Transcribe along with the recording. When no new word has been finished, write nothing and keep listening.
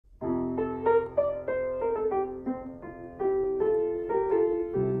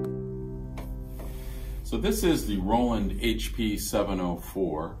this is the Roland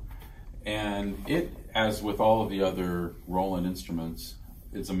HP704, and it, as with all of the other Roland instruments,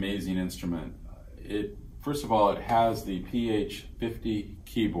 it's an amazing instrument. First of all, it has the PH50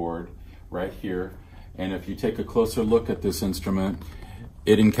 keyboard right here, and if you take a closer look at this instrument,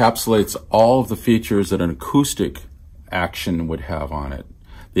 it encapsulates all of the features that an acoustic action would have on it.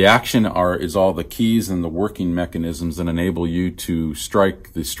 The action is all the keys and the working mechanisms that enable you to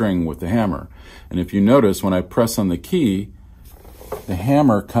strike the string with the hammer. And if you notice, when I press on the key, the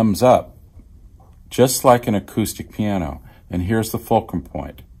hammer comes up just like an acoustic piano. And here's the fulcrum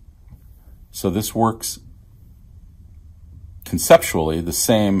point. So this works conceptually the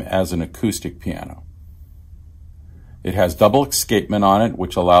same as an acoustic piano. It has double escapement on it,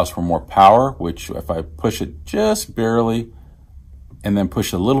 which allows for more power, which if I push it just barely and then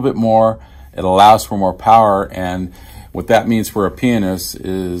push a little bit more, it allows for more power. And what that means for a pianist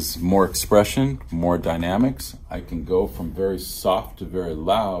is more expression, more dynamics. I can go from very soft to very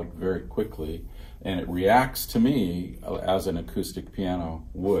loud very quickly, and it reacts to me as an acoustic piano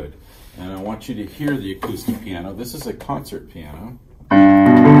would. And I want you to hear the acoustic piano. This is a concert piano.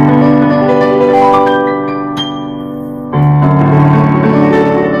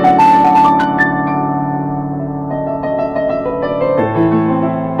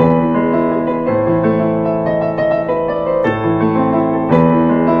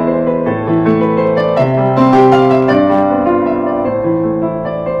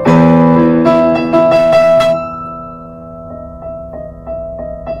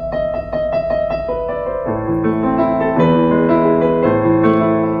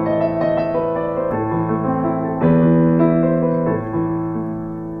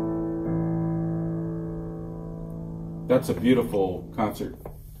 That's a beautiful concert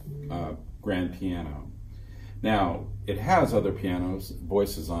grand piano. Now, it has other pianos,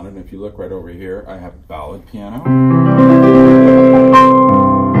 voices on it, and if you look right over here, I have ballad piano.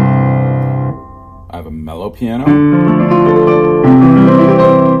 I have a mellow piano.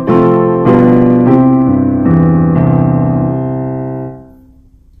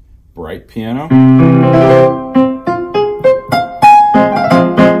 Bright piano.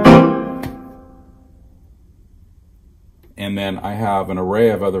 And then I have an array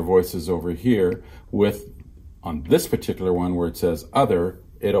of other voices over here with, on this particular one where it says other,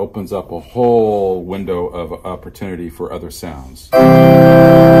 it opens up a whole window of opportunity for other sounds. And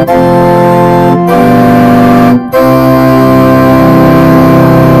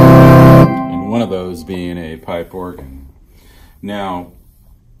one of those being a pipe organ. Now,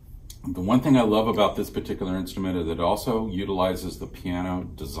 the one thing I love about this particular instrument is it also utilizes the piano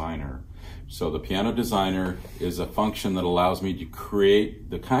designer. So the piano designer is a function that allows me to create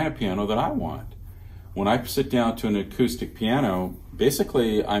the kind of piano that I want. When I sit down to an acoustic piano,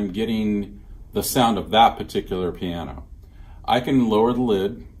 basically I'm getting the sound of that particular piano. I can lower the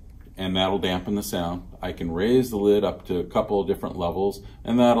lid and that'll dampen the sound. I can raise the lid up to a couple of different levels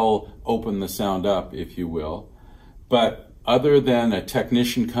and that'll open the sound up, if you will. But other than a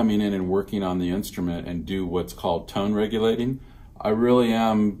technician coming in and working on the instrument and do what's called tone regulating, I really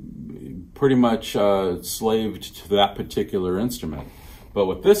am pretty much slaved to that particular instrument. But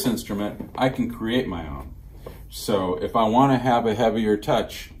with this instrument, I can create my own. So if I want to have a heavier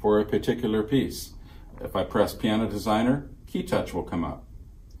touch for a particular piece, if I press Piano Designer, Key Touch will come up.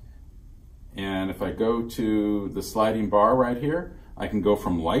 And if I go to the sliding bar right here, I can go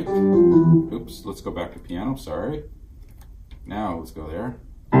from light, oops, let's go back to piano, sorry. Now let's go there.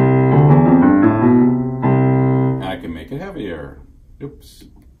 And I can make it heavier. Oops.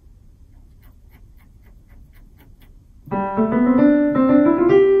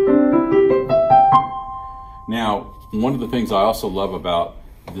 Now, one of the things I also love about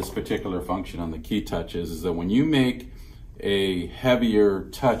this particular function on the key touch is that when you make a heavier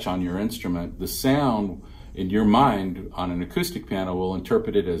touch on your instrument, the sound in your mind on an acoustic piano will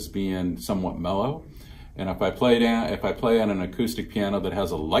interpret it as being somewhat mellow. And if I play on an acoustic piano that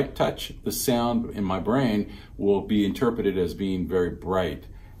has a light touch, the sound in my brain will be interpreted as being very bright.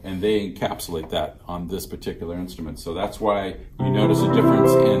 And they encapsulate that on this particular instrument. So that's why you notice a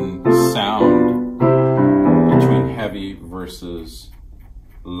difference in sound between heavy versus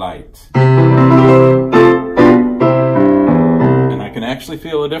light. And I can actually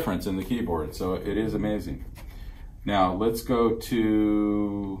feel a difference in the keyboard, so it is amazing. Now let's go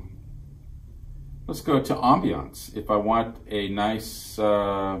to ambiance. If I want a nice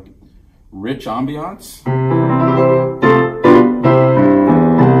rich ambiance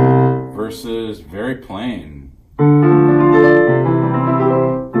versus very plain.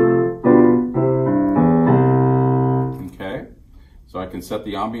 Okay, so I can set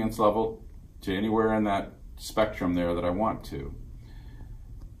the ambience level to anywhere in that spectrum there that I want to.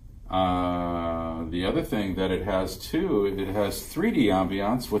 The other thing that it has too, it has 3D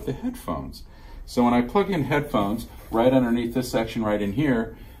ambiance with the headphones. So when I plug in headphones, right underneath this section right in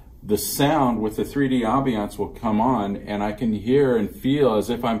here, the sound with the 3D ambiance will come on, and I can hear and feel as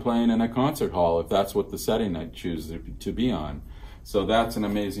if I'm playing in a concert hall, if that's what the setting I choose to be on. So that's an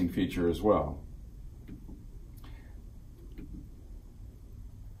amazing feature as well.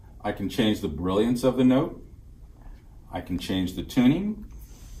 I can change the brilliance of the note. I can change the tuning.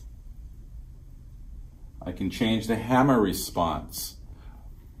 I can change the hammer response.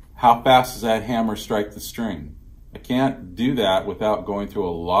 How fast does that hammer strike the string? I can't do that without going through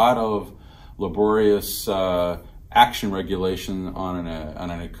a lot of laborious action regulation on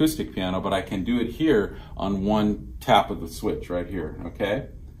an acoustic piano, but I can do it here on one tap of the switch right here, okay?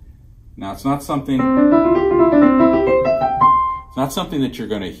 Now it's not something that you're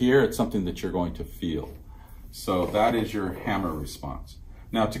going to hear, it's something that you're going to feel. So that is your hammer response.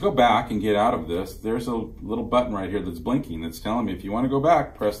 Now to go back and get out of this, there's a little button right here that's blinking that's telling me if you want to go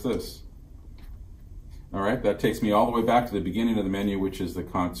back, press this. All right, that takes me all the way back to the beginning of the menu, which is the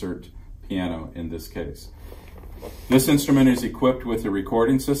concert piano in this case. This instrument is equipped with a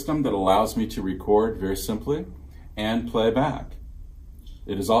recording system that allows me to record very simply and play back.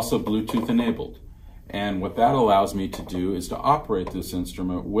 It is also Bluetooth enabled. And what that allows me to do is to operate this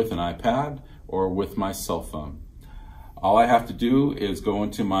instrument with an iPad or with my cell phone. All I have to do is go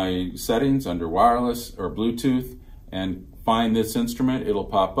into my settings under wireless or Bluetooth and find this instrument. It'll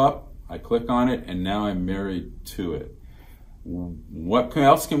pop up. I click on it, and now I'm married to it. What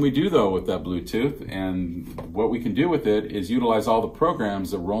else can we do though with that Bluetooth? And what we can do with it is utilize all the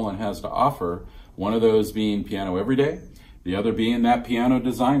programs that Roland has to offer, one of those being Piano Everyday, the other being that Piano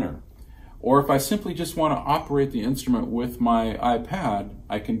Designer. Or if I simply just want to operate the instrument with my iPad,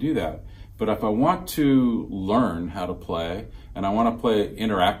 I can do that. But if I want to learn how to play, and I want to play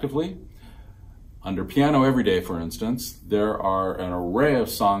interactively, under Piano Everyday, for instance, there are an array of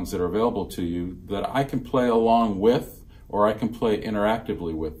songs that are available to you that I can play along with, or I can play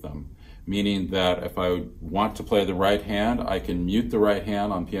interactively with them. Meaning that if I want to play the right hand, I can mute the right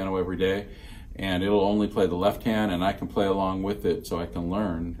hand on Piano Everyday, and it'll only play the left hand, and I can play along with it so I can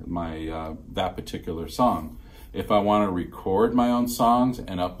learn my that particular song. If I want to record my own songs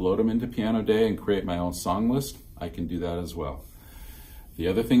and upload them into Piano Day and create my own song list, I can do that as well. The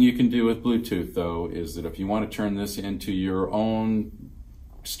other thing you can do with Bluetooth, though, is that if you want to turn this into your own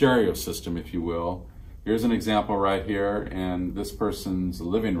stereo system, if you will, here's an example right here in this person's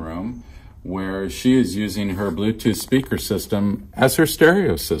living room where she is using her Bluetooth speaker system as her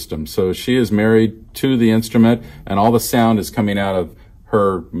stereo system. So she is married to the instrument, and all the sound is coming out of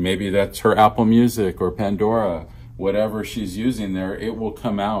her, maybe that's her Apple Music or Pandora, whatever she's using there, it will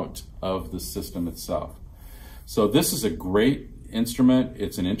come out of the system itself. So this is a great instrument.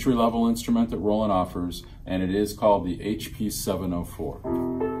 It's an entry-level instrument that Roland offers, and it is called the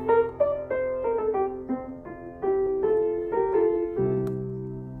HP704.